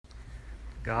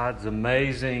God's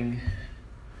amazing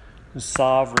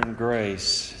sovereign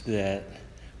grace that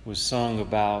was sung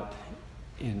about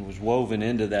and was woven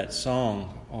into that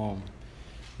song.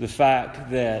 The fact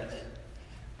that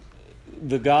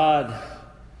the God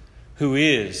who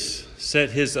is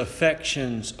set his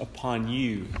affections upon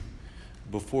you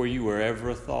before you were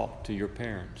ever a thought to your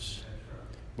parents,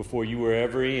 before you were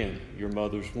ever in your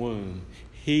mother's womb.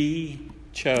 He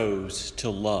chose to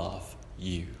love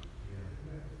you.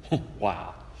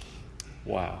 Wow.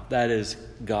 That is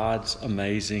God's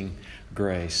amazing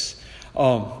grace.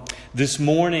 This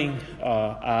morning,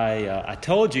 I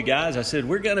told you guys, I said,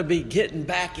 we're going to be getting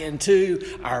back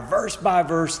into our verse by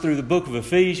verse through the book of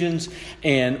Ephesians,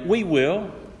 and we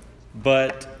will.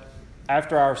 But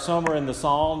after our summer in the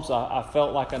Psalms, I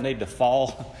felt like I need to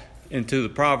fall into the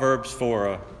Proverbs for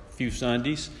a few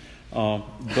Sundays.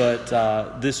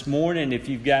 But this morning, if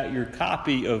you've got your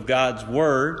copy of God's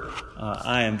Word,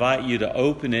 I invite you to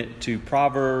open it to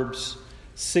Proverbs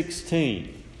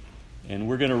 16. And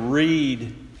we're going to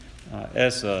read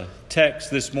as a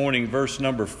text this morning, verse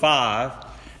number 5.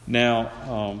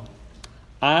 Now,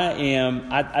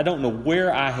 I don't know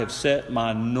where I have set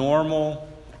my normal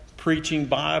preaching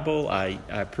Bible.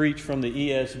 I preach from the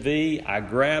ESV. I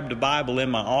grabbed a Bible in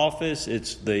my office.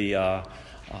 It's the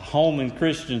Holman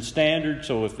Christian Standard,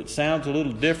 so if it sounds a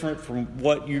little different from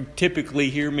what you typically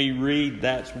hear me read,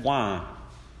 that's why.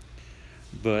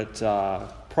 But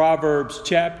Proverbs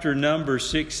chapter number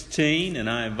 16, and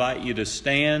I invite you to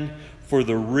stand for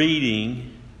the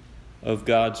reading of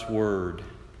God's Word.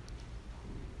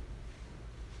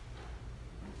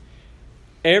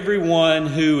 Everyone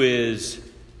who is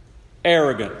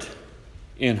arrogant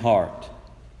in heart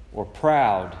or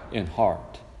proud in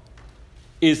heart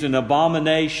is an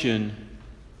abomination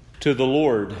to the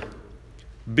Lord.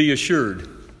 Be assured,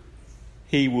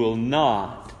 he will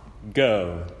not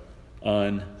go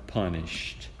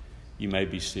unpunished. You may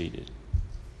be seated.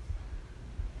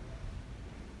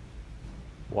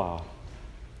 Wow.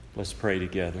 Let's pray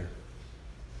together.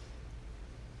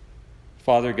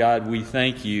 Father God, we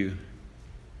thank you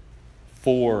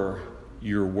for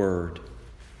your word.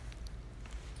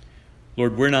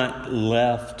 Lord, we're not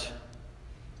left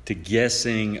to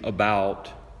guessing about,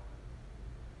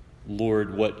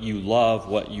 Lord, what you love,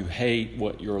 what you hate,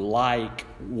 what you're like,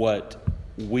 what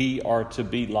we are to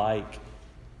be like.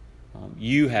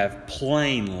 You have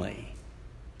plainly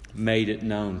made it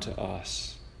known to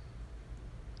us.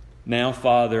 Now,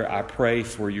 Father, I pray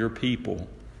for your people.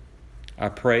 I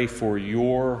pray for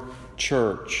your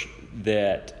church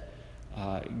that,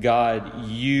 God,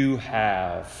 you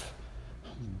have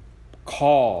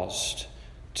caused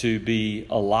to be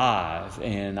alive.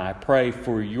 And I pray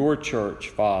for your church,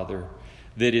 Father,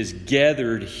 that is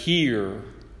gathered here,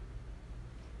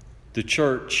 the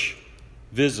church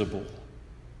visible.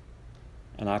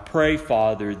 And I pray,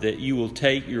 Father, that you will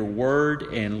take your word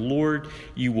and, Lord,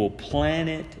 you will plant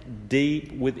it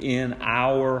deep within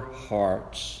our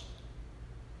hearts.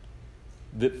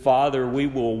 That, Father, we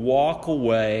will walk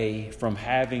away from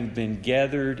having been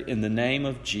gathered in the name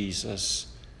of Jesus,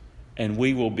 and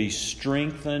we will be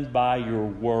strengthened by your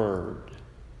word.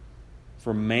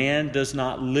 For man does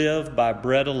not live by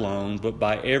bread alone, but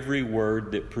by every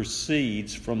word that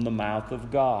proceeds from the mouth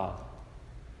of God.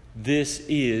 This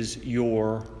is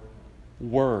your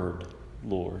word,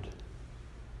 Lord.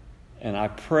 And I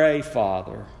pray,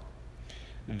 Father,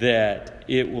 that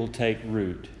it will take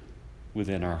root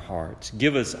within our hearts.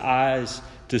 Give us eyes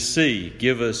to see.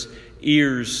 Give us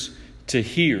ears to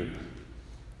hear.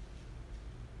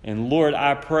 And Lord,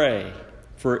 I pray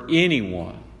for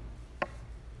anyone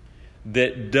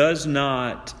that does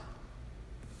not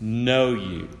know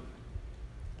you,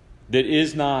 that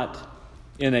is not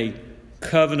in a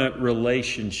covenant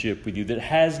relationship with you, that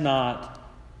has not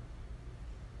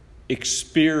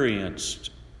experienced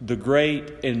the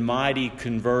great and mighty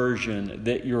conversion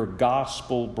that your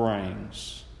gospel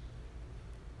brings.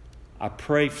 I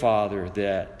pray, Father,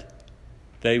 that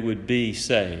they would be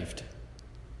saved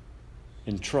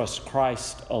and trust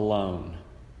Christ alone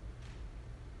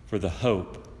for the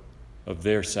hope of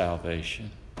their salvation.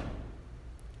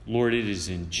 Lord, it is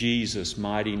in Jesus'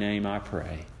 mighty name I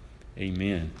pray.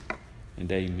 Amen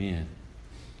and amen.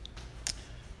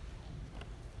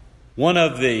 One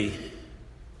of the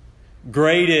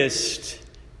greatest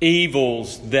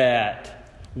evils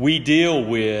that we deal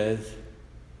with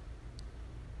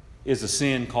is a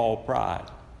sin called pride.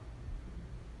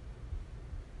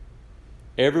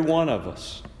 Every one of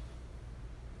us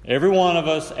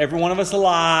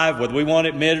alive, whether we want to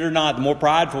admit it or not, the more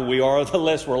prideful we are, the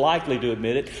less we're likely to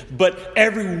admit it. But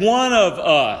every one of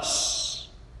us,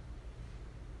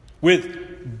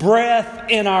 with breath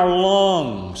in our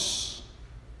lungs,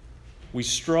 we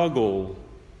struggle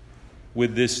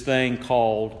with this thing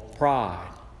called pride.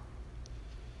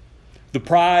 The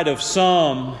pride of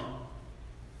some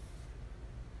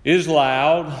is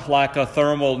loud, like a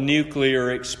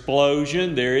thermonuclear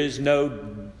explosion. There is no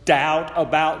doubt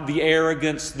about the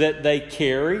arrogance that they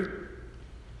carry.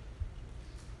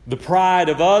 The pride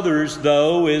of others,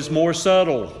 though, is more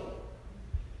subtle,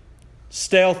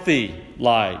 stealthy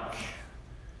like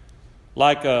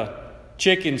like a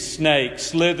chicken snake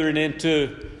slithering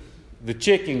into the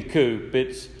chicken coop.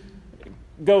 It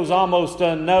goes almost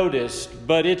unnoticed,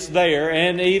 but it's there,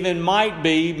 and even might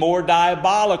be more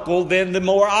diabolical than the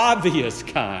more obvious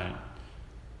kind.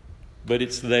 But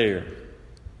it's there.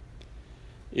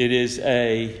 It is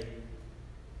a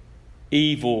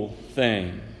evil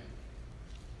thing.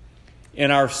 In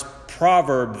our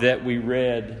proverb that we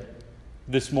read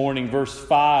this morning, verse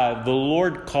 5, the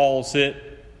Lord calls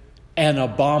it an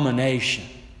abomination.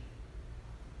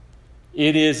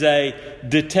 It is a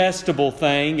detestable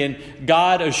thing, and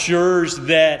God assures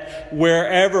that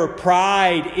wherever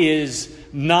pride is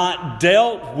not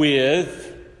dealt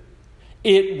with,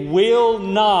 it will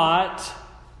not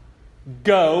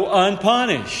go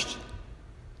unpunished.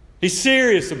 He's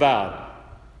serious about it.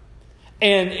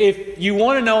 And if you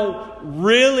want to know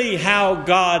really how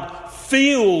God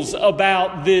feels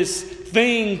about this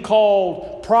thing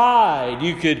called pride,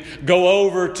 you could go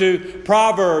over to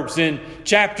Proverbs in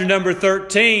chapter number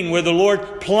 13, where the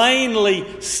Lord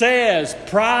plainly says,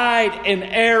 pride and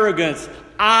arrogance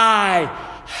I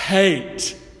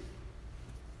hate.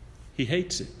 He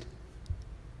hates it.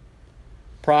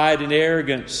 Pride and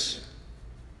arrogance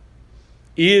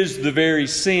is the very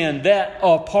sin that,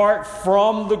 apart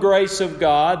from the grace of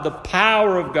God, the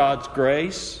power of God's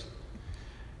grace,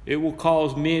 it will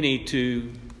cause many to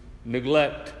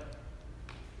neglect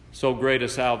so great a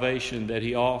salvation that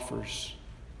He offers.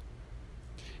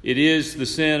 It is the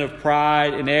sin of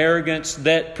pride and arrogance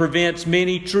that prevents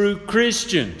many true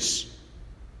Christians,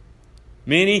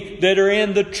 many that are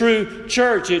in the true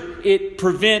church. It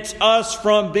prevents us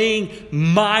from being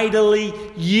mightily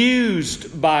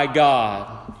used by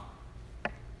God.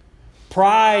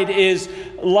 Pride is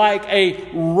like a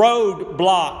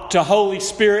roadblock to Holy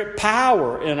Spirit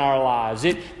power in our lives.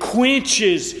 It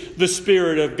quenches the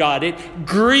Spirit of God. It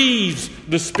grieves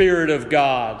the Spirit of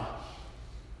God.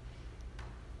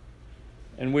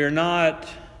 And we're not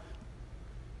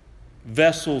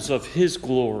vessels of His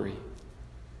glory.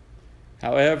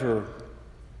 However,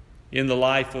 in the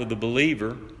life of the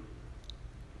believer,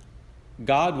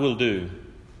 God will do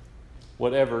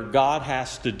whatever God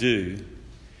has to do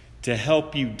to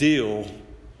help you deal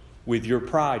with your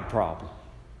pride problem.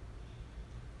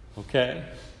 Okay?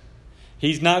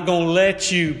 He's not going to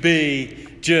let you be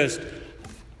just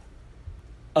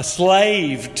a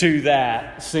slave to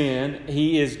that sin.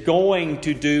 He is going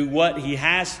to do what He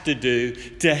has to do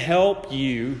to help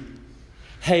you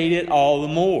hate it all the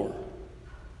more.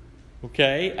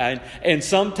 Okay? And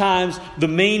sometimes the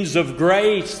means of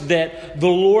grace that the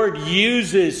Lord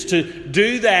uses to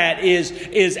do that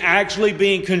is actually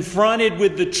being confronted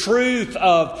with the truth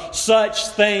of such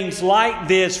things like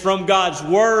this from God's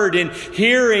Word, and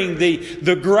hearing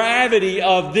the gravity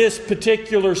of this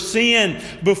particular sin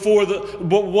before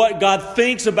what God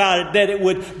thinks about it, that it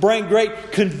would bring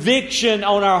great conviction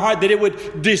on our heart, that it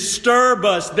would disturb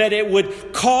us, that it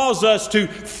would cause us to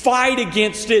fight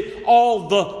against it all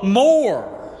the more.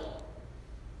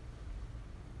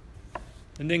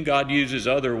 And then God uses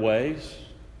other ways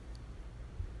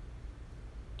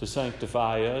to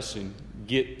sanctify us and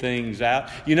get things out.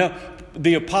 You know,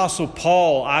 the Apostle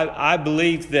Paul, I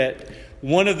believe that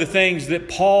one of the things that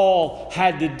Paul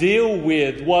had to deal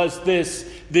with was this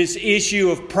issue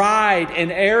of pride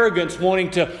and arrogance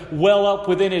wanting to well up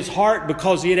within his heart,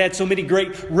 because he had had so many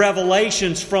great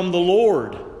revelations from the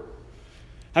Lord.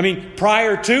 I mean,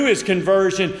 prior to his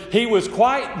conversion, he was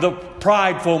quite the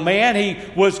prideful man. He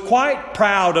was quite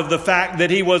proud of the fact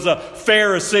that he was a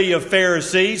Pharisee of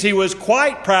Pharisees. He was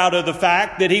quite proud of the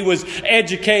fact that he was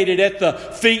educated at the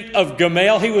feet of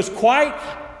Gamaliel. He was quite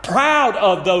proud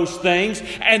of those things.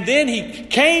 And then he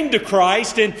came to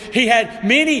Christ, and he had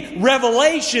many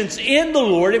revelations in the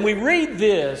Lord. And we read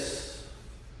this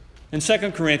in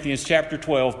 2 Corinthians chapter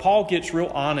 12. Paul gets real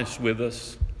honest with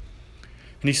us.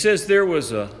 And he says there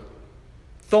was a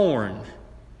thorn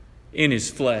in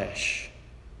his flesh,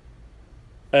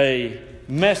 a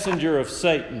messenger of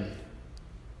Satan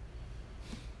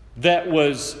that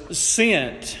was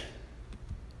sent.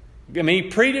 I mean, he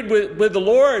pleaded with the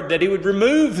Lord that He would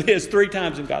remove this 3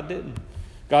 times, and God didn't.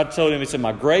 God told him, he said,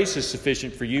 my grace is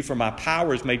sufficient for you, for my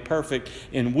power is made perfect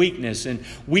in weakness. And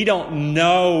we don't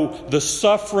know the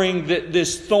suffering that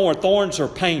this thorns are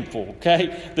painful,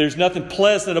 okay? There's nothing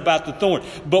pleasant about the thorn.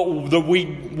 But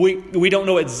we don't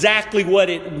know exactly what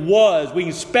it was. We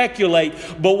can speculate.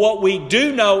 But what we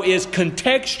do know is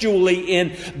contextually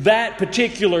in that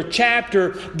particular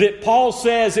chapter that Paul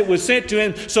says it was sent to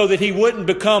him so that he wouldn't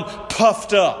become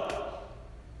puffed up.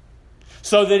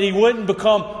 So that he wouldn't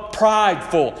become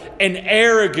prideful and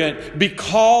arrogant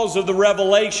because of the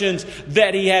revelations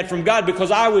that he had from God.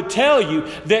 Because I would tell you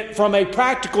that from a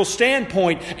practical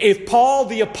standpoint, if Paul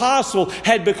the Apostle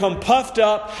had become puffed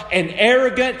up and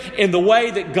arrogant in the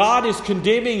way that God is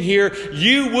condemning here,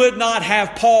 you would not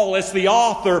have Paul as the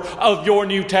author of your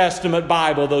New Testament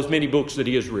Bible, those many books that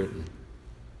he has written.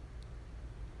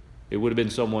 It would have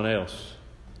been someone else.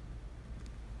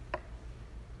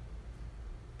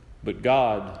 But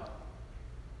God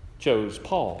chose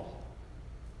Paul.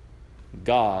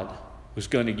 God was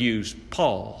going to use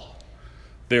Paul.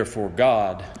 Therefore,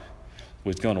 God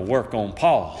was going to work on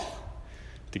Paul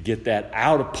to get that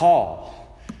out of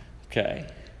Paul. Okay.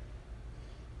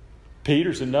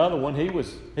 Peter's another one. He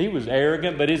was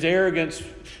arrogant, but his arrogance,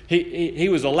 he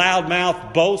was a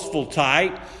loudmouth, boastful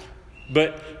type,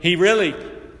 but he really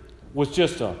was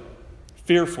just a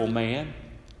fearful man.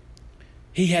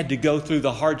 He had to go through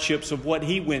the hardships of what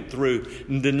he went through,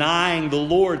 denying the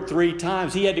Lord 3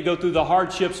 times. He had to go through the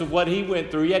hardships of what he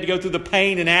went through. He had to go through the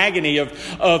pain and agony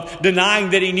of denying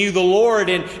that he knew the Lord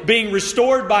and being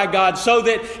restored by God so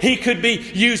that he could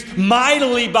be used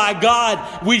mightily by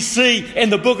God, we see in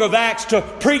the book of Acts, to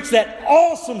preach that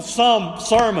awesome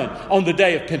sermon on the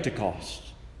day of Pentecost.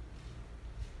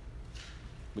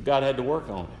 But God had to work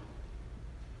on him.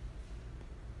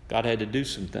 God had to do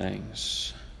some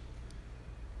things.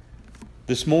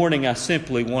 This morning, I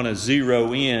simply want to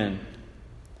zero in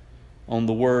on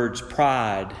the words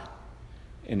pride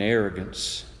and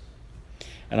arrogance.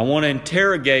 And I want to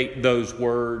interrogate those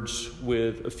words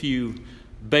with a few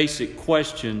basic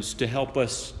questions to help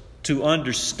us to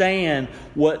understand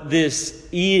what this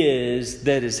is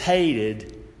that is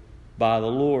hated by the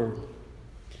Lord.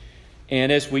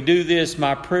 And as we do this,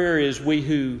 my prayer is we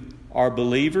who are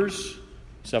believers,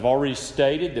 as I've already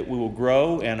stated, that we will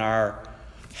grow in our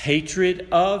hatred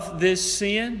of this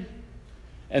sin.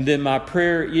 And then my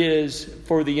prayer is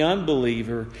for the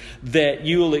unbeliever that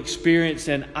you will experience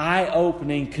an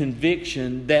eye-opening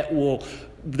conviction that will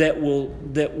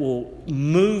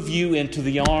move you into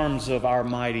the arms of our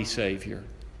mighty Savior.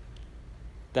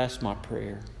 That's my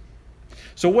prayer.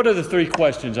 So what are the 3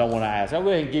 questions I want to ask? I'll go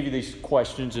ahead and give you these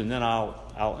questions and then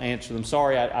I'll answer them.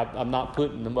 Sorry, I'm not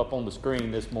putting them up on the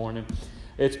screen this morning.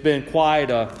 It's been quite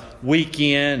a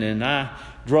weekend, and I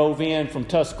drove in from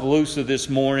Tuscaloosa this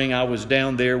morning. I was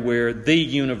down there where the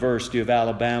University of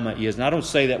Alabama is. And I don't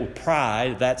say that with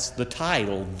pride. That's the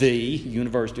title, the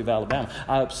University of Alabama.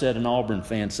 I upset an Auburn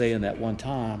fan saying that one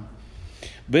time.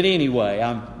 But anyway,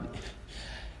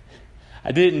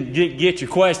 I didn't get your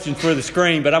questions for the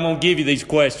screen, but I'm going to give you these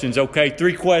questions, okay?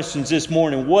 3 questions this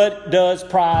morning. What does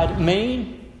pride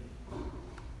mean?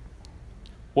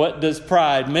 What does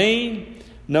pride mean?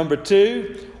 Number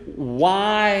 2,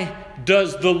 why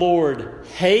does the Lord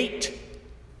hate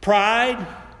pride?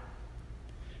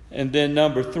 And then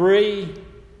number 3,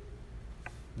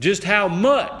 just how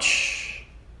much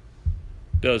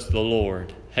does the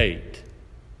Lord hate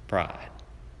pride?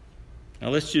 Now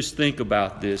let's just think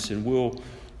about this, and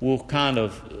we'll kind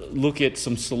of look at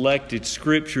some selected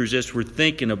scriptures as we're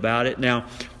thinking about it. Now,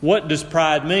 what does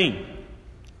pride mean?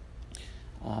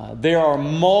 There are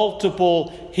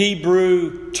multiple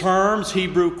Hebrew terms.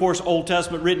 Hebrew, of course, Old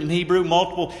Testament written in Hebrew.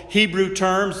 Multiple Hebrew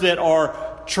terms that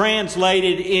are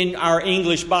translated in our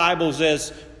English Bibles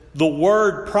as the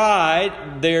word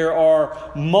pride. There are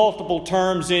multiple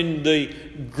terms in the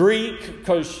Greek,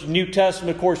 because New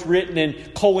Testament, of course, written in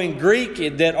Koine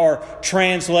Greek, that are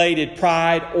translated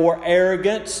pride or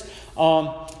arrogance.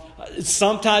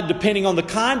 Sometimes, depending on the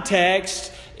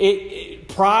context,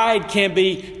 pride can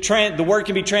be, the word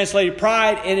can be translated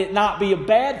pride and it not be a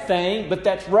bad thing, but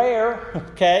that's rare,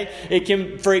 okay? It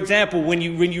can, for example, when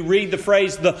you read the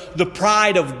phrase, the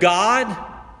pride of God,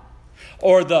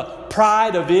 or the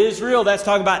pride of Israel, that's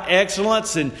talking about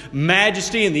excellence and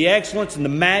majesty, and the excellence and the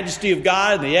majesty of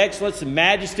God, and the excellence and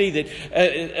majesty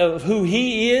that of who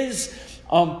He is.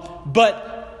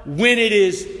 But when it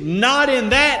is not in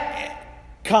that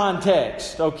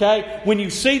context, okay? When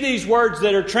you see these words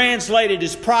that are translated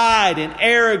as pride and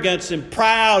arrogance and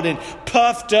proud and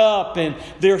puffed up, and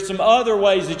there are some other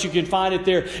ways that you can find it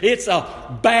there, it's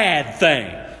a bad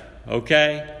thing,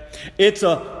 okay? It's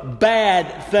a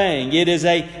bad thing. It is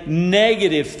a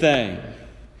negative thing.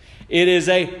 It is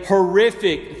a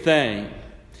horrific thing.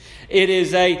 It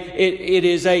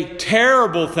is a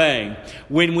terrible thing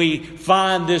when we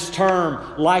find this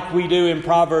term like we do in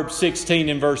Proverbs 16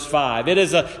 and verse 5. It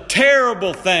is a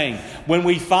terrible thing when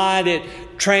we find it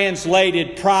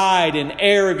translated pride and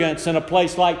arrogance in a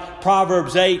place like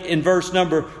Proverbs 8 and verse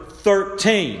number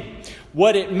 13.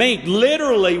 What it means,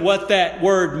 literally what that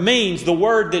word means, the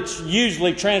word that's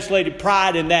usually translated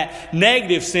pride in that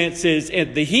negative sense is,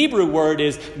 the Hebrew word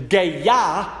is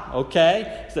gaya,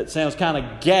 okay? So that sounds kind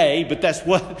of gay, but that's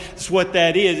what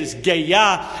that is. It's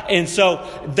gaya. And so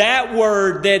that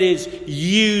word that is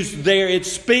used there, it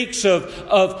speaks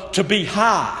of to be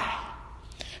high.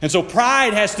 And so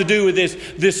pride has to do with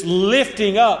this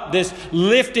lifting up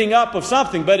of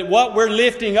something. But what we're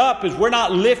lifting up is we're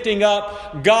not lifting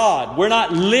up God. We're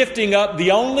not lifting up the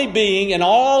only being in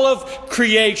all of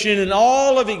creation and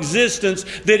all of existence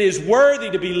that is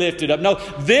worthy to be lifted up. No,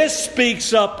 this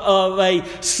speaks up of a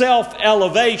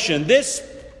self-elevation. This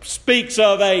speaks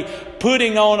of a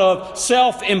putting on of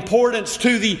self-importance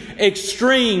to the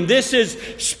extreme. This is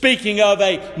speaking of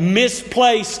a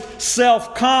misplaced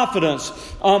self-confidence.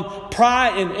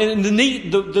 Pride and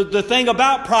the thing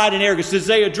about pride and arrogance is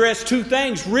they address two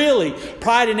things really.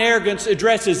 Pride and arrogance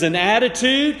addresses an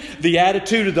attitude, the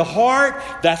attitude of the heart.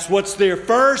 That's what's there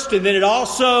first. And then it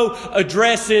also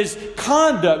addresses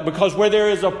conduct, because where there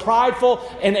is a prideful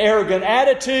and arrogant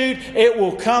attitude, it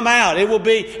will come out. It will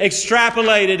be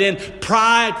extrapolated in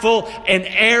prideful and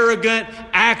arrogant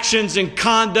actions and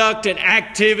conduct and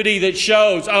activity that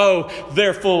shows, oh,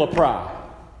 they're full of pride.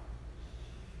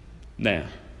 Now,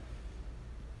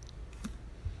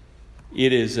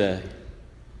 it is a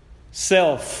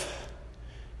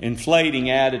self-inflating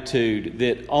attitude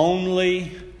that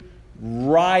only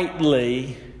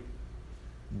rightly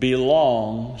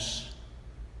belongs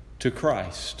to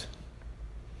Christ,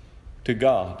 to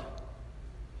God.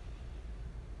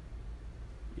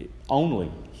 Only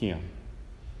Him.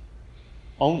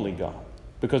 Only God.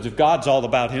 Because if God's all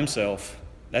about Himself,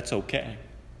 that's okay.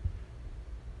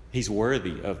 He's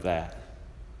worthy of that.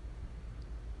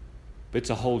 But it's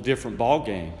a whole different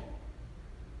ballgame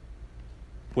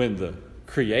when the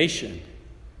creation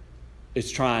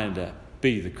is trying to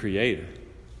be the creator.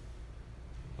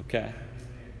 Okay?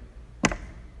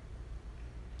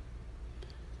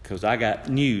 Because I got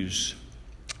news.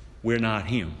 We're not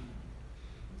Him.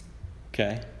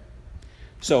 Okay?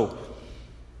 So,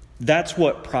 that's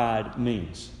what pride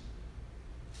means.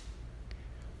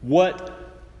 What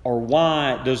or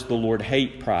why does the Lord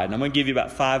hate pride? And I'm going to give you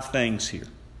about 5 things here.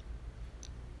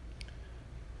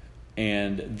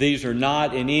 And these are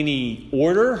not in any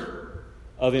order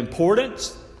of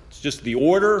importance. It's just the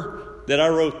order that I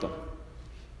wrote them.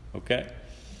 Okay?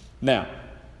 Now,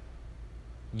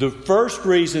 the first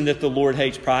reason that the Lord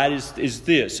hates pride is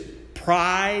this.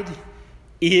 Pride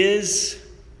is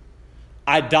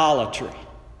idolatry.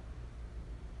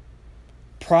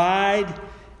 Pride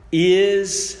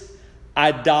is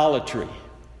idolatry.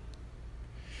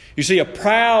 You see, a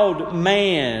proud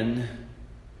man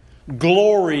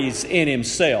glories in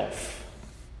himself.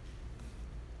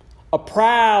 A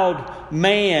proud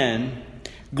man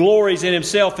glories in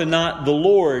himself and not the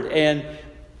Lord. And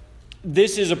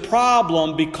this is a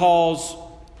problem because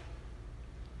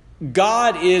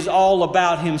God is all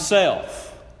about Himself.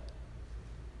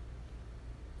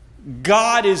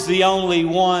 God is the only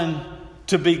one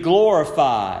to be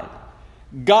glorified.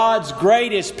 God's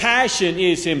greatest passion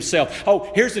is Himself.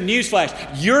 Oh, here's a newsflash.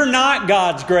 You're not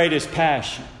God's greatest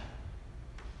passion.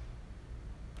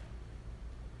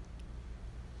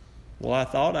 Well, I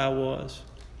thought I was.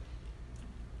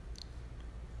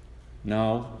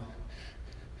 No.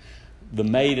 The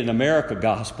Made in America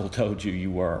gospel told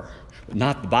you were, but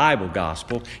not the Bible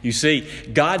gospel. You see,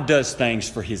 God does things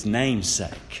for His name's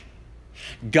sake.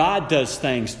 God does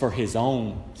things for His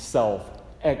own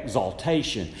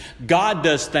self-exaltation. God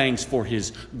does things for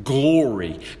His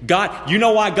glory. God, you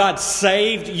know why God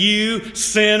saved you,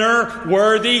 sinner,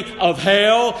 worthy of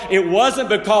hell? It wasn't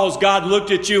because God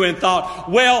looked at you and thought,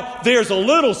 well, there's a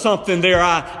little something there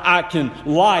I can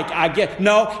like, I get.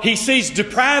 No, He sees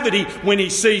depravity when He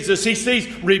sees us. He sees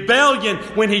rebellion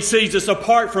when He sees us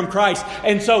apart from Christ.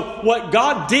 And so what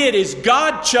God did is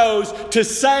God chose to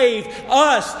save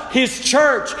us, His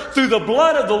church, through the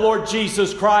blood of the Lord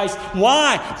Jesus Christ. Why?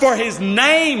 Why? For His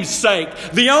name's sake.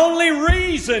 The only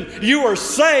reason you are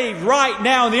saved right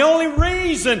now, and the only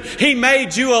reason He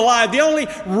made you alive, the only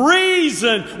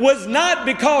reason was not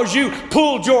because you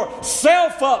pulled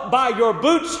yourself up by your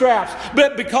bootstraps,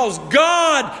 but because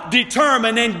God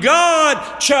determined and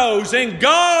God chose and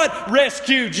God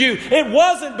rescued you. It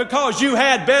wasn't because you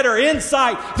had better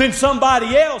insight than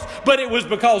somebody else, but it was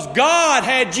because God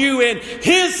had you in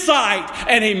His sight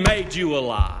and He made you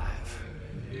alive.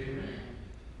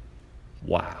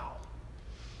 Wow.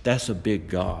 That's a big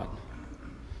God.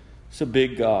 It's a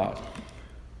big God.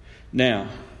 Now,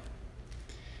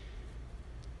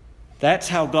 that's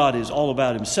how God is all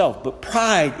about Himself. But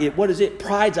pride, what is it?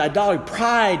 Pride's idolatry.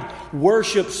 Pride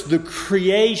worships the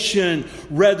creation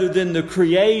rather than the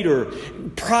Creator.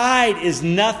 Pride is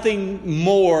nothing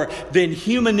more than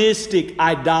humanistic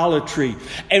idolatry.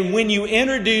 And when you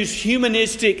introduce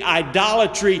humanistic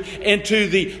idolatry into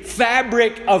the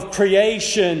fabric of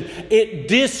creation, it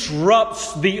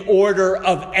disrupts the order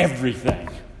of everything.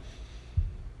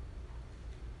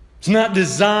 It's not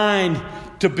designed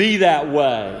to be that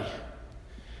way.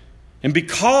 And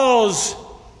because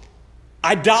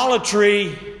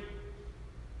idolatry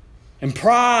and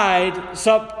pride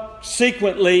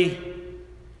subsequently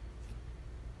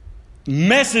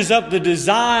messes up the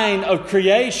design of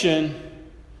creation,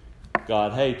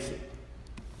 God hates it.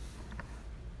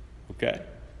 Okay?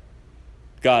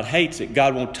 God hates it.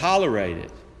 God won't tolerate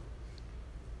it.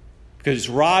 Because it's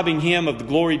robbing Him of the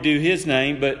glory due His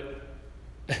name, but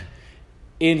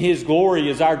in His glory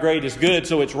is our greatest good,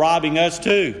 so it's robbing us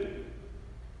too.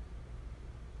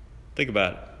 Think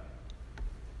about it.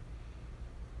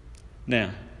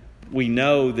 Now, we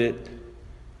know that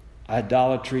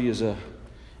idolatry is an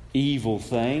evil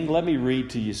thing. Let me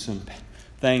read to you some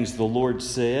things the Lord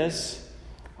says.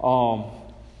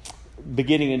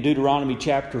 Beginning in Deuteronomy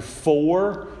chapter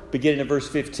 4, beginning at verse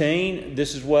 15,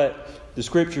 this is what the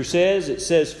Scripture says. It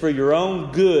says, "For your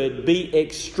own good, be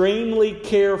extremely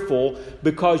careful,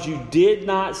 because you did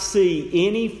not see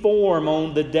any form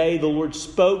on the day the Lord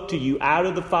spoke to you out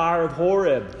of the fire of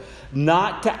Horeb,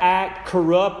 not to act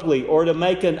corruptly or to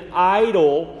make an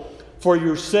idol for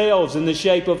yourselves in the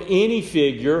shape of any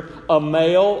figure, a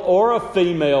male or a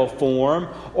female form,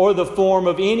 or the form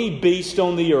of any beast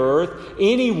on the earth,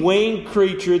 any winged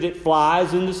creature that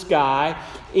flies in the sky,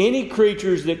 any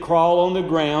creatures that crawl on the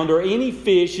ground, or any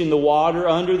fish in the water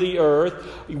under the earth.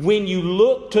 When you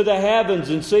look to the heavens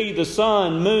and see the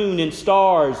sun, moon, and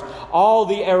stars, all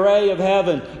the array of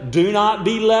heaven, do not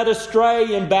be led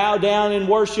astray and bow down and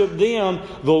worship them.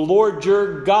 The Lord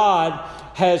your God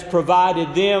has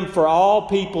provided them for all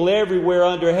people everywhere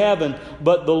under heaven.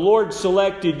 But the Lord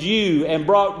selected you and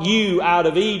brought you out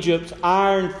of Egypt's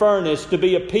iron furnace to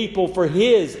be a people for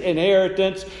His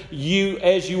inheritance, you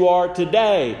as you are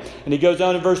today." And He goes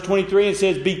on in verse 23 and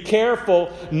says, "Be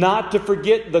careful not to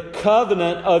forget the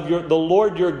covenant of the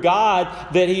Lord your God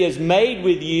that He has made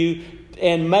with you,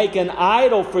 and make an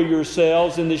idol for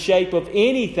yourselves in the shape of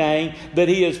anything that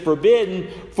He has forbidden.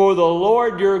 For the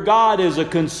Lord your God is a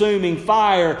consuming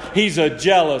fire." He's a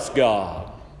jealous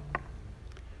God.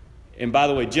 And by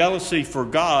the way, jealousy for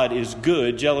God is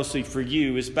good. Jealousy for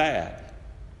you is bad.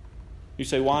 You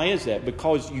say, why is that?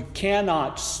 Because you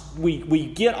cannot,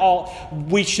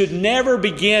 we should never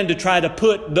begin to try to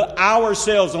put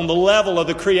ourselves on the level of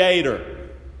the Creator.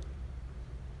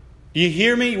 You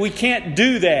hear me? We can't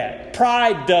do that.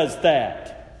 Pride does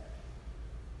that.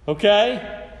 Okay?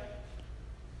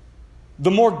 The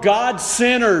more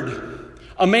God-centered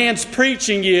a man's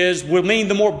preaching will mean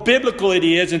the more biblical it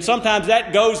is, and sometimes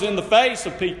that goes in the face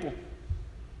of people.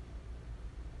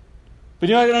 But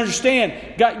you don't understand,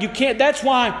 God, you can't. That's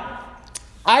why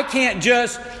I can't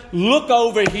just look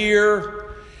over here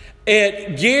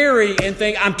at Gary and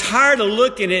think, I'm tired of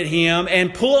looking at him,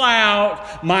 and pull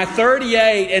out my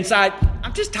 38 and say,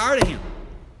 I'm just tired of him.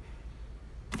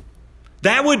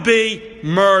 That would be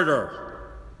murder.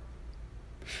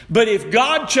 But if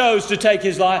God chose to take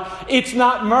his life, it's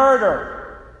not murder.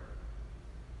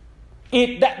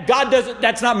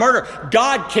 That's not murder.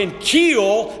 God can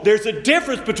kill. There's a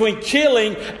difference between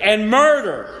killing and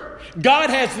murder. God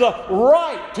has the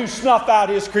right to snuff out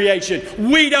His creation.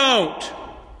 We don't.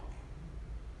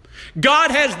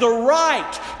 God has the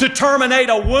right to terminate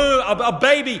a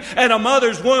baby in a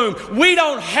mother's womb. We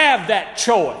don't have that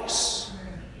choice.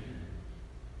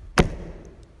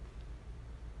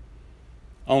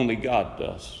 Only God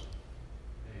does.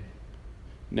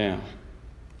 Now,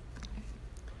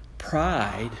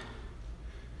 pride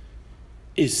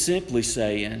is simply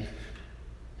saying,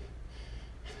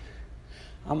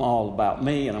 I'm all about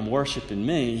me and I'm worshiping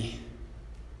me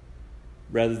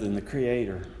rather than the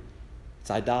Creator.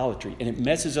 It's idolatry. And it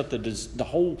messes up the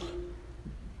whole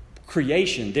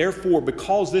creation. Therefore,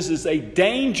 because this is a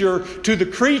danger to the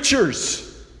creatures,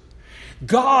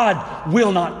 God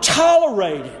will not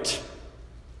tolerate it.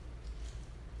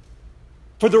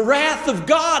 For the wrath of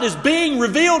God is being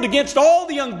revealed against all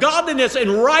the ungodliness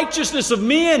and righteousness of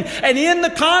men. And in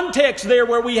the context there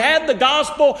where we had the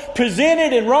gospel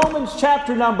presented in Romans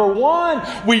chapter number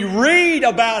 1, we read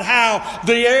about how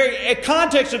the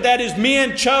context of that is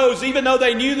men chose, even though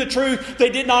they knew the truth, they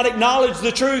did not acknowledge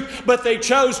the truth, but they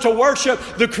chose to worship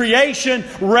the creation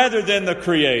rather than the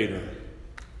Creator.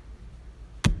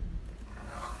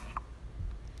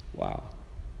 Wow.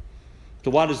 So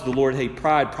why does the Lord hate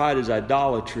pride? Pride is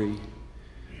idolatry.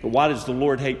 But why does the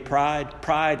Lord hate pride?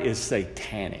 Pride is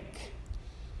satanic.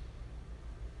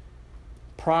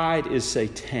 Pride is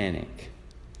satanic.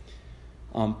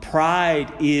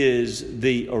 Pride is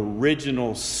the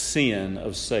original sin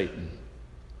of Satan.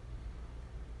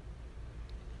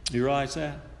 Do you realize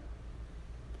that?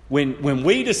 When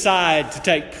we decide to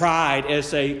take pride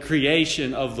as a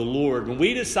creation of the Lord, when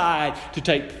we decide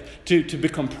to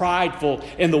become prideful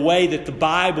in the way that the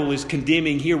Bible is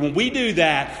condemning here, when we do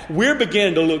that, we're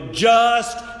beginning to look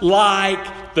just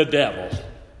like the devil.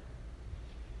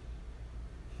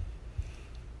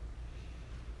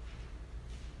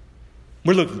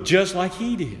 We're looking just like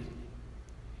he did. Do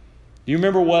you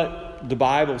remember what the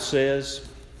Bible says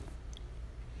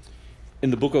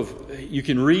in the book of, you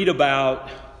can read about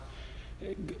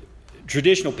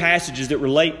traditional passages that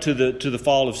relate to the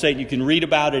fall of Satan. You can read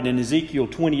about it in Ezekiel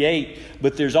 28,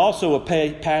 but there's also a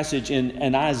passage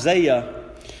in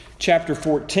Isaiah chapter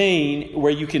 14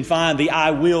 where you can find the I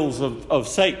wills of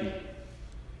Satan.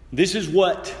 This is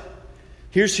what,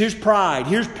 here's pride.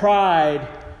 Here's pride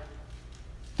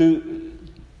through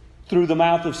the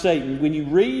mouth of Satan. When you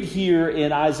read here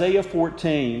in Isaiah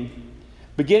 14,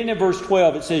 beginning in verse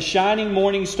 12, it says, "Shining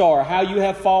morning star, how you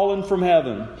have fallen from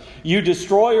heaven. You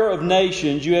destroyer of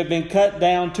nations, you have been cut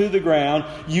down to the ground.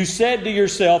 You said to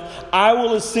yourself, I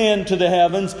will ascend to the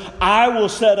heavens. I will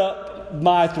set up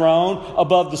my throne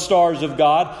above the stars of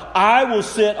God. I will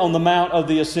sit on the mount of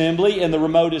the assembly in the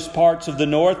remotest parts of the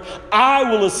north.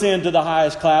 I will ascend to the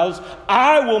highest clouds.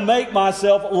 I will make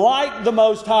myself like the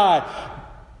Most High.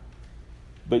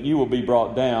 But you will be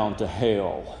brought down to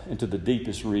hell, into the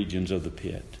deepest regions of the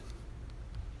pit."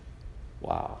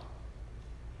 Wow.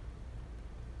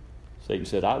 Satan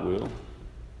said, I will.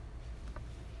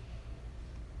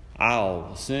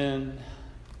 I'll ascend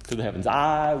to the heavens.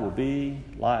 I will be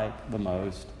like the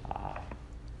Most High.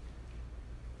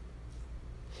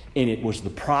 And it was the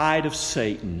pride of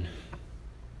Satan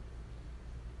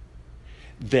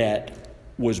that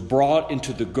was brought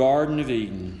into the Garden of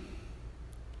Eden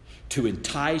to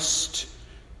entice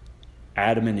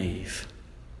Adam and Eve.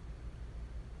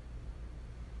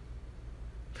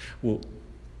 Well,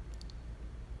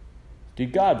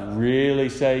 did God really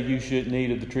say you shouldn't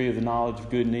eat of the tree of the knowledge of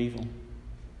good and evil?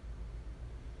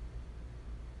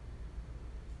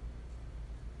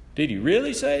 Did he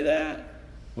really say that?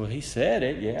 Well, he said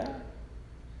it, yeah.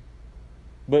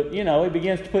 But,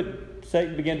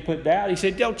 Satan began to put doubt. He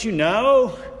said, don't you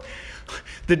know?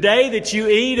 The day that you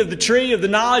eat of the tree of the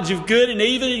knowledge of good and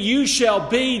evil, you shall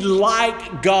be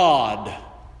like God.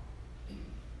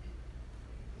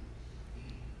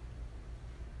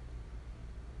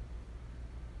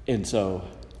 And so,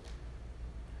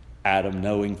 Adam,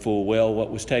 knowing full well what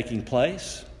was taking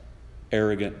place,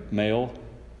 arrogant male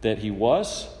that he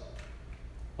was,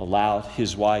 allowed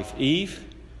his wife Eve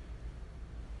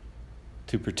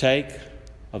to partake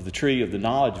of the tree of the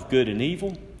knowledge of good and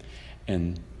evil,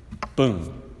 and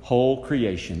boom, whole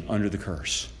creation under the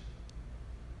curse.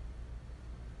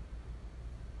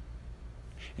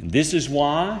 And this is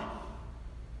why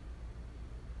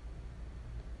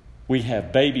we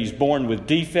have babies born with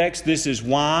defects. This is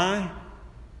why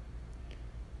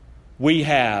we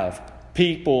have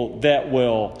people that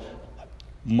will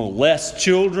molest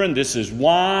children. This is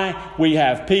why we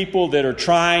have people that are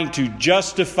trying to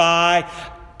justify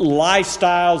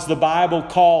lifestyles the Bible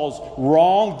calls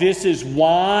wrong. This is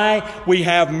why we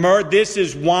have murder. This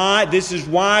is why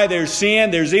there's sin.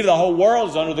 There's evil. The whole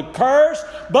world is under the curse.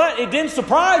 But it didn't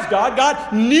surprise God.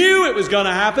 God knew it was going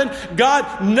to happen.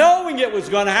 God, knowing it was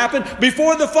going to happen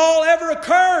before the fall ever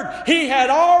occurred, He had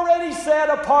already set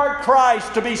apart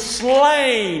Christ to be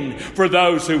slain for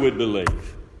those who would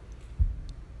believe.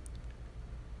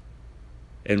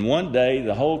 And one day,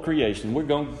 the whole creation, we're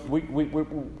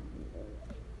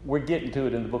getting to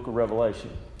it in the book of Revelation.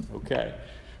 Okay.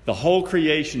 The whole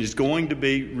creation is going to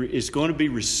be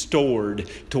restored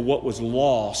to what was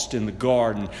lost in the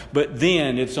garden. But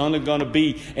then it's only going to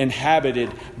be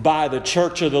inhabited by the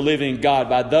church of the living God,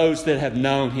 by those that have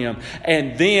known Him.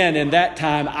 And then in that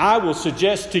time, I will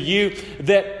suggest to you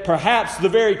that perhaps the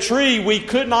very tree we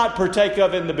could not partake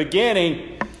of in the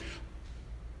beginning.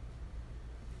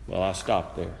 Well, I'll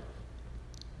stop there.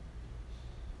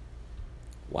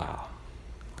 Wow.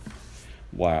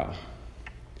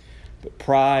 But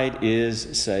pride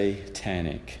is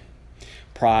satanic.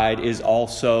 Pride is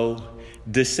also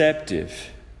deceptive.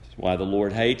 That's why the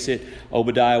Lord hates it.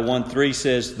 Obadiah 1:3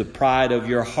 says, the pride of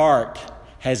your heart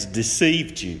has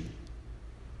deceived you.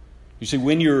 You see,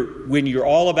 when you're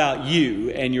all about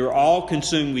you and you're all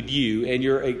consumed with you and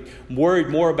you're worried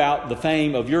more about the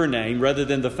fame of your name rather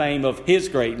than the fame of His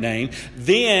great name,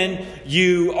 then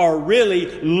you are really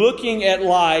looking at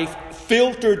life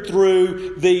filtered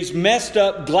through these messed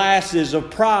up glasses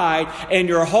of pride, and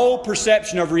your whole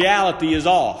perception of reality is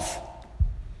off.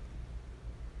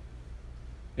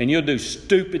 And you'll do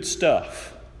stupid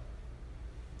stuff.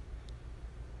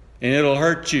 And it'll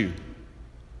hurt you.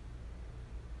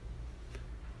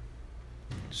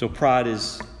 So pride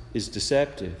is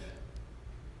deceptive.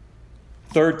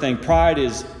 Third thing, pride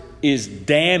is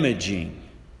damaging.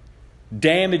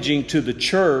 Damaging to the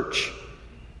church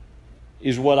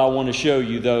is what I want to show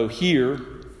you, though, here.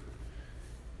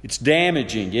 It's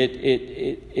damaging.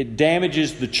 It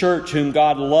damages the church whom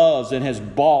God loves and has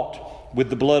bought with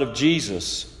the blood of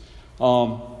Jesus.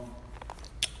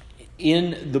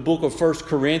 In the book of 1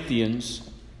 Corinthians,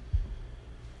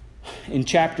 in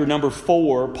chapter number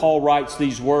 4, Paul writes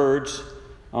these words,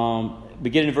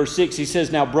 beginning in verse 6. He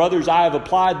says, now, brothers, I have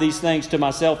applied these things to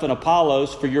myself and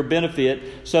Apollos for your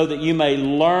benefit, so that you may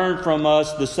learn from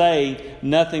us the saying,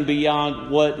 nothing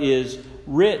beyond what is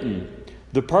written.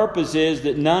 The purpose is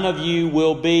that none of you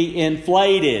will be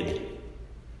inflated.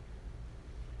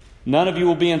 None of you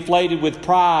will be inflated with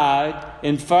pride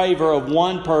in favor of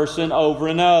one person over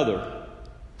another.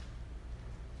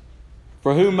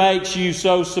 For who makes you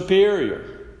so superior?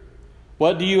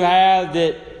 What do you have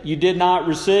that you did not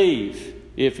receive?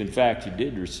 If in fact you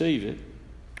did receive it.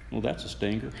 Well, that's a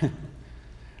stinker.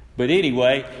 But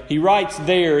anyway, he writes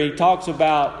there, he talks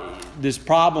about this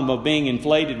problem of being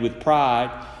inflated with pride.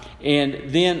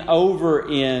 And then over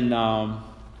in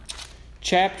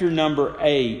chapter number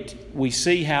 8, we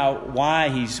see why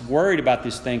he's worried about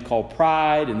this thing called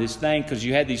pride and this thing, because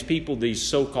you had these people, these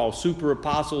so-called super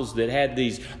apostles that had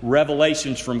these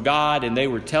revelations from God, and they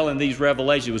were telling these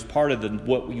revelations. It was part of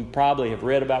what you probably have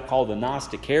read about called the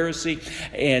Gnostic heresy.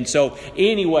 And so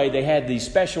anyway, they had these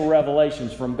special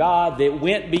revelations from God that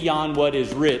went beyond what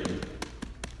is written.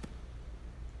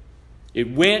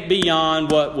 It went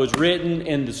beyond what was written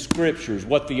in the Scriptures,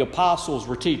 what the apostles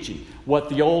were teaching, what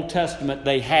the Old Testament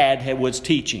they had was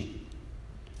teaching.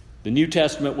 The New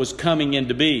Testament was coming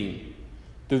into being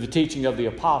through the teaching of the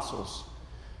apostles.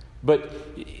 But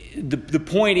the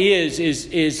point is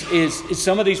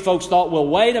some of these folks thought, well,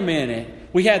 wait a minute.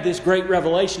 We had this great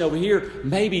revelation over here.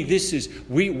 Maybe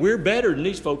we're better than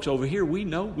these folks over here. We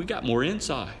know, we got more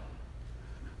insight.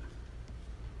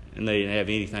 And they didn't have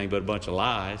anything but a bunch of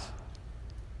lies.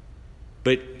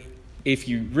 But if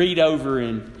you read over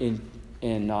in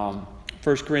 1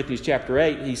 Corinthians chapter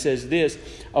 8, he says this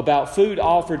about food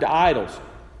offered to idols.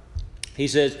 He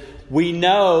says, we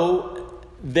know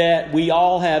that we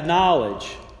all have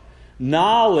knowledge.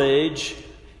 Knowledge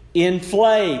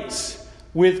inflates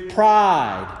with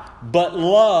pride, but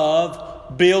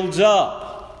love builds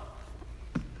up.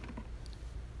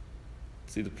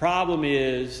 See, the problem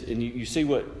is, and you see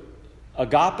what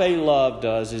agape love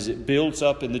does, is it builds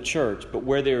up in the church. But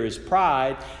where there is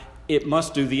pride, it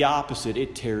must do the opposite.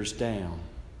 It tears down.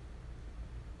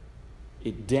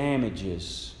 It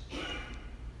damages.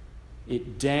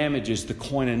 It damages the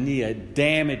koinonia. It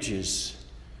damages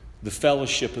the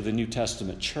fellowship of the New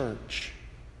Testament church.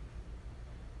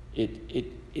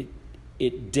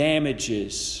 It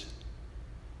damages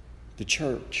the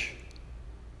church.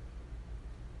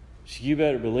 So you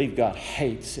better believe God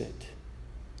hates it,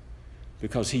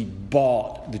 because He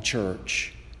bought the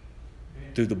church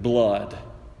through the blood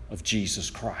of Jesus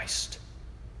Christ.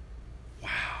 Wow.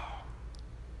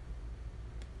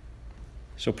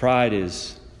 So pride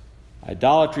is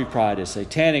idolatry, pride is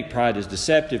satanic, pride is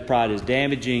deceptive, pride is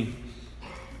damaging.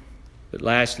 But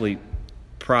lastly,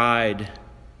 pride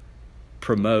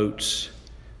promotes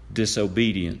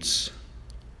disobedience.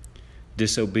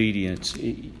 Disobedience.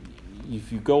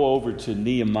 If you go over to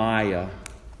Nehemiah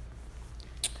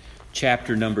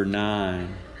chapter number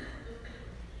 9,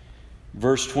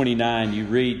 verse 29, you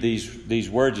read these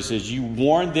words. It says, "You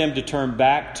warned them to turn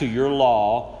back to your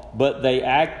law, but they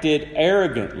acted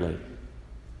arrogantly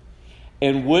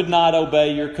and would not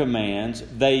obey your commands.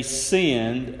 They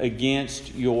sinned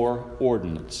against your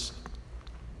ordinance."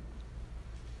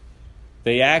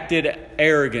 They acted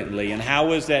arrogantly. And how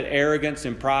was that arrogance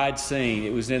and pride seen?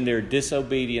 It was in their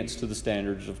disobedience to the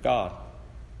standards of God.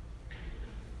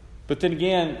 But then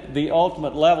again, the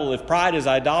ultimate level, if pride is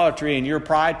idolatry and you're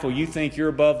prideful, you think you're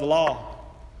above the law.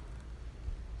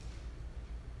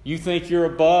 You think you're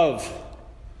above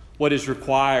what is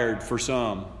required for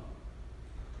some.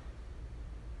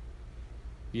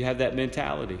 You have that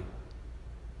mentality.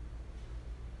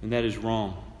 And that is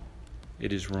wrong.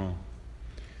 It is wrong.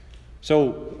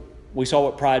 So we saw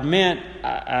what pride meant. I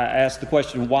asked the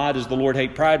question, why does the Lord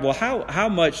hate pride? Well, how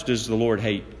much does the Lord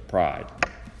hate pride?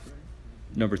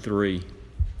 Number 3. And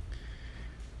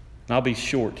I'll be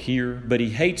short here, but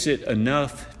He hates it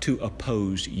enough to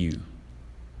oppose you.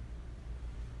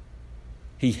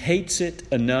 He hates it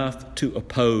enough to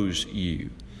oppose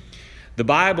you. The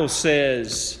Bible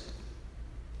says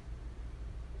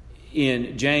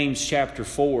in James chapter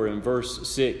 4 and verse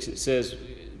 6, it says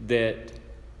that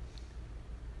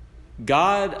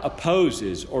God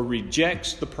opposes or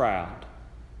rejects the proud,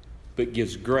 but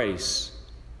gives grace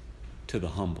to the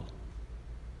humble.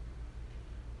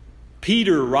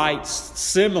 Peter writes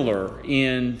similar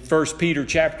in 1 Peter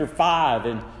chapter 5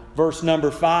 and verse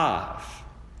number 5.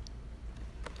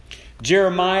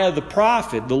 Jeremiah the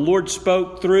prophet, the Lord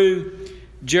spoke through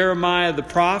Jeremiah the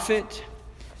prophet,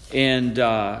 and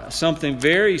something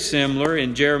very similar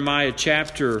in Jeremiah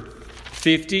chapter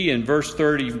 50 and verse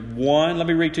 31. Let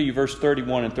me read to you verse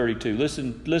 31 and 32.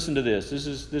 Listen to this. This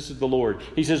is the Lord.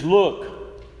 He says, "Look,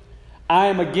 I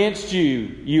am against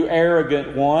you, you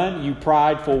arrogant one, you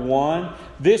prideful one.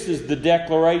 This is the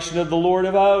declaration of the Lord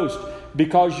of hosts.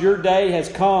 Because your day has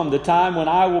come, the time when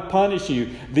I will punish you.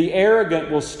 The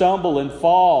arrogant will stumble and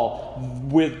fall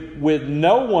with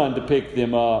no one to pick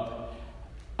them up.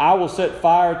 I will set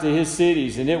fire to his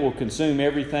cities, and it will consume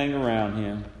everything around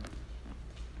him."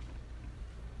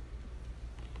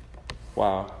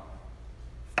 Wow.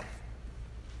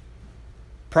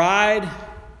 Pride,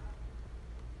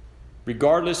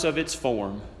 regardless of its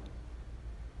form,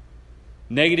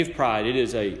 negative pride, it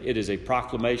is a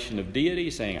proclamation of deity,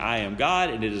 saying I am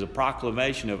God, and it is a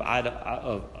proclamation of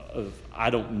I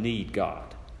don't need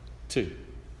God too.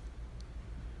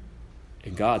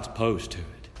 And God's opposed to it.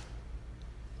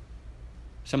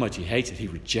 So much He hates it, He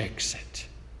rejects it.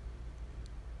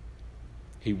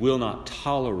 He will not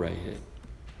tolerate it.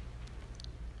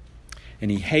 And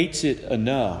He hates it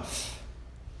enough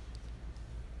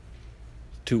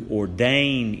to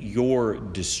ordain your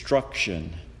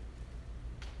destruction,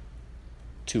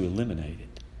 to eliminate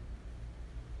it.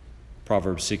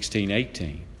 Proverbs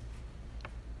 16:18.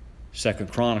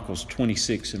 2 Chronicles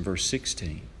 26 and verse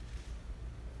 16.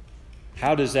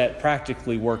 How does that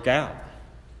practically work out?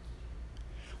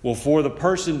 Well, for the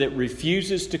person that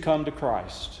refuses to come to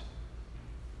Christ,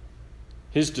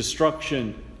 his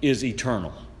destruction is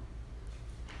eternal.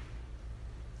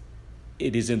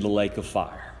 It is in the lake of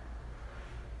fire.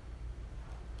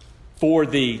 For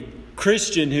the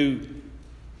Christian who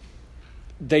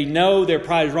they know their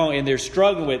pride is wrong and they're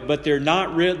struggling with it, but they're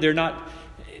not,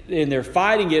 and they're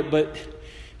fighting it, but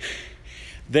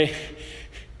they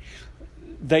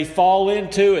fall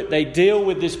into it. They deal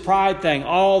with this pride thing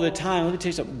all the time. Let me tell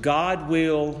you something. God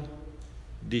will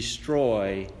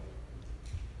destroy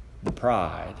the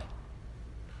pride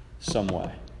some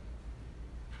way.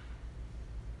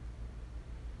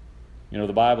 You know,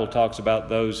 the Bible talks about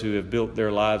those who have built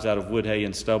their lives out of wood, hay,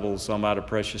 and stubble, some out of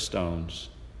precious stones.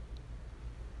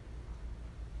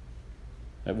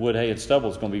 That wood, hay, and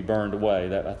stubble is going to be burned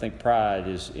away. I think pride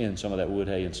is in some of that wood,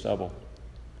 hay, and stubble.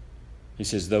 He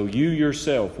says, though you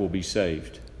yourself will be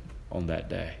saved on that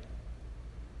day.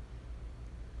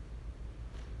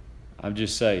 I'm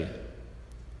just saying,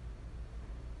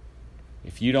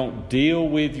 if you don't deal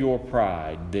with your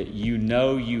pride that you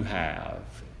know you have,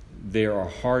 there are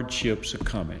hardships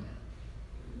coming.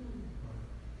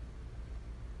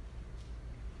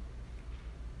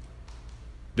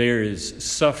 There is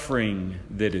suffering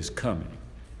that is coming.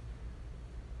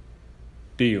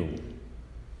 Deal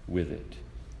with it.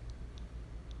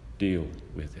 Deal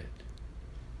with it.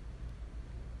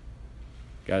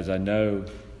 Guys, I know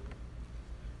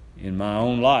in my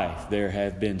own life there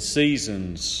have been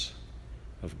seasons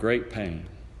of great pain.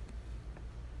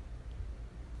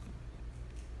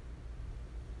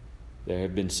 There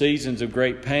have been seasons of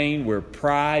great pain where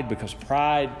pride, because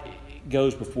pride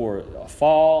goes before a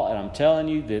fall, and I'm telling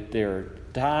you that there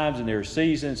times and there are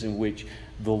seasons in which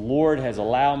the Lord has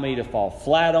allowed me to fall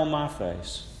flat on my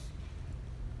face,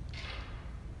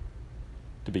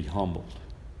 to be humbled.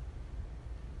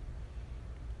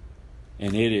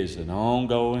 And it is an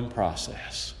ongoing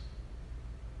process.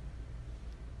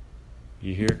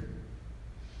 You hear?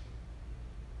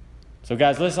 So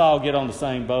guys, let's all get on the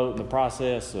same boat in the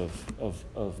process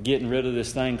of getting rid of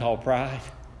this thing called pride.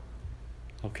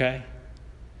 Okay?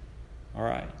 All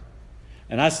right.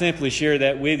 And I simply share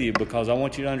that with you because I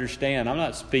want you to understand I'm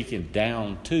not speaking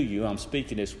down to you. I'm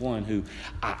speaking as one who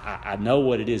I know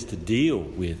what it is to deal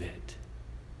with it.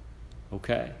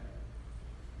 Okay?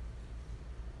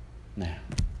 Now,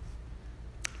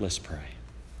 let's pray.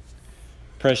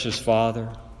 Precious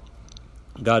Father,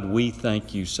 God, we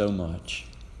thank you so much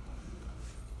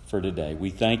for today. We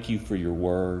thank you for your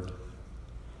word.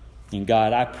 And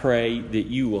God, I pray that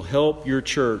you will help your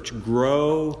church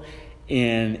grow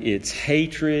in its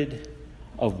hatred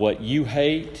of what you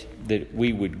hate, that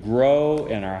we would grow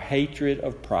in our hatred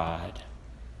of pride,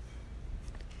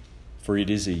 for it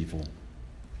is evil.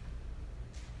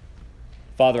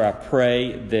 Father, I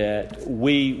pray that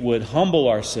we would humble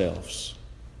ourselves,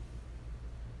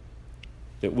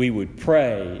 that we would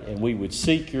pray and we would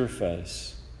seek your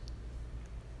face,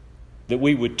 that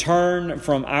we would turn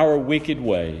from our wicked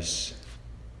ways,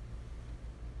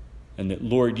 and that,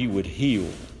 Lord, you would heal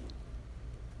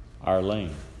our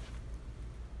land.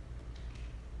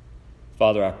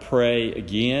 Father, I pray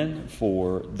again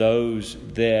for those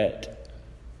that,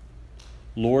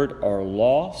 Lord, are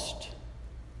lost,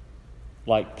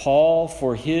 like Paul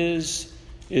for his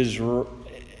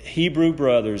Hebrew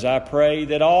brothers. I pray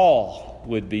that all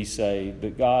would be saved.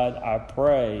 But God, I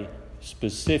pray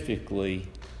specifically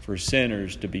for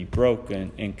sinners to be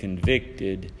broken and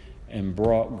convicted and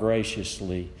brought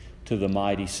graciously to the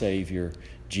mighty Savior,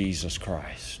 Jesus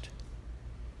Christ.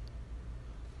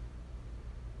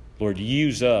 Lord,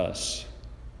 use us,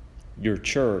 your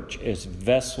church, as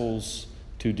vessels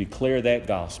to declare that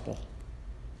gospel,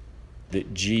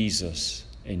 that Jesus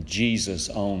and Jesus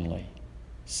only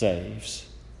saves.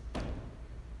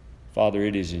 Father,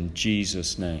 it is in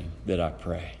Jesus' name that I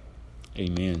pray.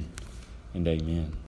 Amen and amen.